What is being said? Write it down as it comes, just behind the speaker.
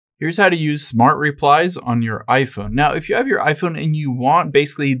Here's how to use Smart Replies on your iPhone. Now, if you have your iPhone and you want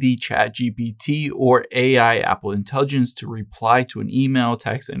basically the ChatGPT or AI Apple Intelligence to reply to an email,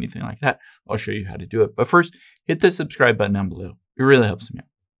 text, anything like that, I'll show you how to do it. But first, hit the subscribe button down below. It really helps me out.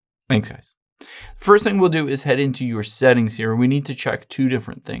 Thanks, guys. First thing we'll do is head into your settings here. We need to check two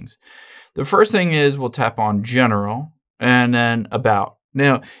different things. The first thing is we'll tap on General and then About.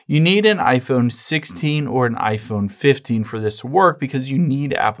 Now, you need an iPhone 16 or an iPhone 15 for this to work because you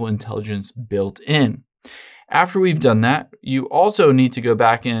need Apple Intelligence built in. After we've done that, you also need to go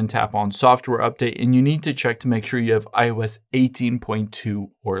back in and tap on Software Update, and you need to check to make sure you have iOS 18.2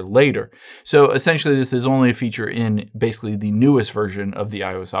 or later. So essentially, this is only a feature in basically the newest version of the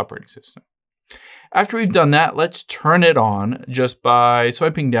iOS operating system. After we've done that, let's turn it on just by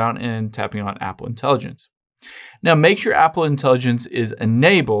swiping down and tapping on Apple Intelligence. Now, make sure Apple Intelligence is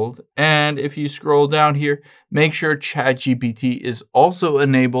enabled, and if you scroll down here, make sure ChatGPT is also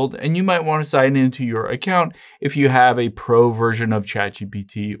enabled, and you might want to sign into your account if you have a pro version of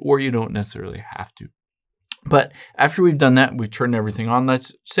ChatGPT, or you don't necessarily have to. But after we've done that, we've turned everything on.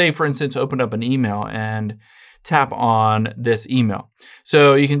 Let's say, for instance, open up an email and tap on this email.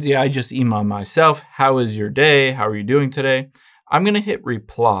 So you can see I just emailed myself, how is your day? How are you doing today? I'm going to hit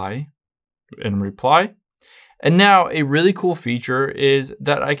reply and reply. And now a really cool feature is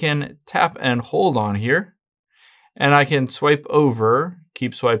that I can tap and hold on here, and I can swipe over,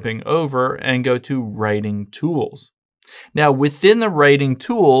 keep swiping over, and go to Writing Tools. Now within the Writing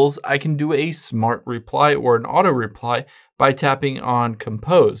Tools, I can do a smart reply or an auto reply by tapping on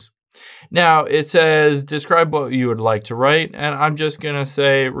Compose. Now it says, describe what you would like to write, and I'm just gonna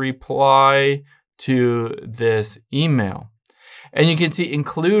say reply to this email. And you can see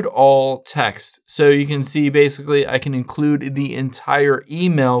include all text. So you can see basically I can include the entire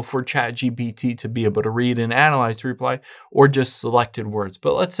email for ChatGPT to be able to read and analyze to reply, or just selected words.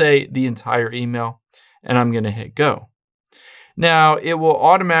 But let's say the entire email, and I'm going to hit go. Now it will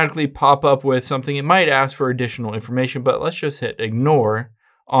automatically pop up with something. It might ask for additional information, but let's just hit ignore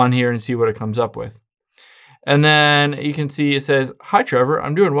on here and see what it comes up with. And then you can see it says, hi, Trevor,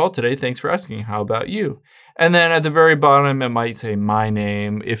 I'm doing well today. Thanks for asking. How about you? And then at the very bottom, it might say my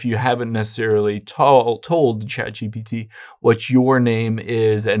name if you haven't necessarily told ChatGPT what your name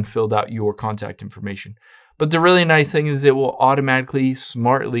is and filled out your contact information. But the really nice thing is it will automatically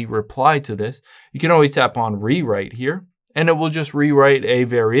smartly reply to this. You can always tap on rewrite here, and it will just rewrite a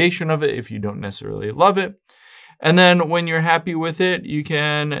variation of it if you don't necessarily love it. And then when you're happy with it, you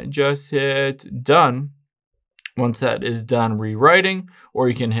can just hit done. Once that is done rewriting, or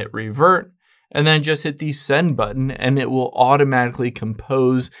you can hit revert and then just hit the send button, and it will automatically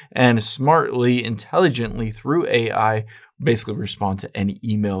compose and smartly, intelligently through AI, basically respond to any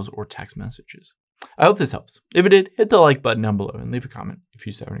emails or text messages. I hope this helps. If it did, hit the like button down below and leave a comment if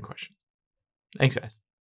you have any questions. Thanks, guys.